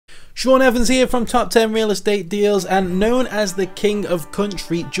Sean Evans here from Top 10 Real Estate Deals, and known as the King of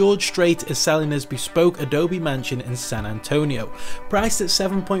Country, George Strait is selling his bespoke adobe mansion in San Antonio. Priced at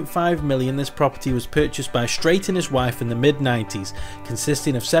 $7.5 million, this property was purchased by Strait and his wife in the mid-90s,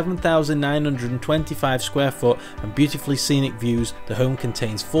 consisting of 7,925 square foot and beautifully scenic views. The home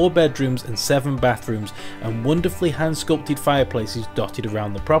contains 4 bedrooms and 7 bathrooms and wonderfully hand-sculpted fireplaces dotted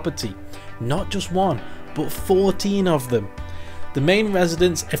around the property. Not just one, but 14 of them. The main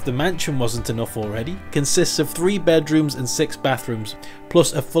residence, if the mansion wasn't enough already, consists of 3 bedrooms and 6 bathrooms,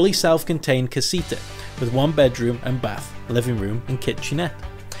 plus a fully self-contained casita with 1 bedroom and bath, living room and kitchenette.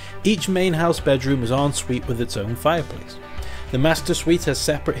 Each main house bedroom is en suite with its own fireplace. The master suite has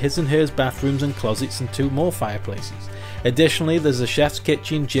separate his and hers bathrooms and closets and 2 more fireplaces. Additionally, there's a chef's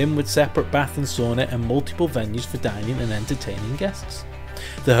kitchen, gym with separate bath and sauna, and multiple venues for dining and entertaining guests.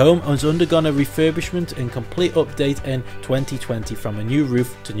 The home has undergone a refurbishment and complete update in 2020, from a new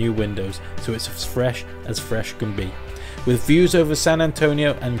roof to new windows, so it's as fresh can be. With views over San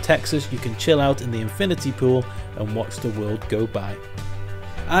Antonio and Texas, you can chill out in the infinity pool and watch the world go by.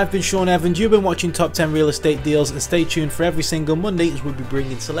 I've been Sean Evans, you've been watching Top 10 Real Estate Deals, and stay tuned for every single Monday as we'll be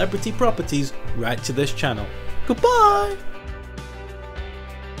bringing celebrity properties right to this channel. Goodbye!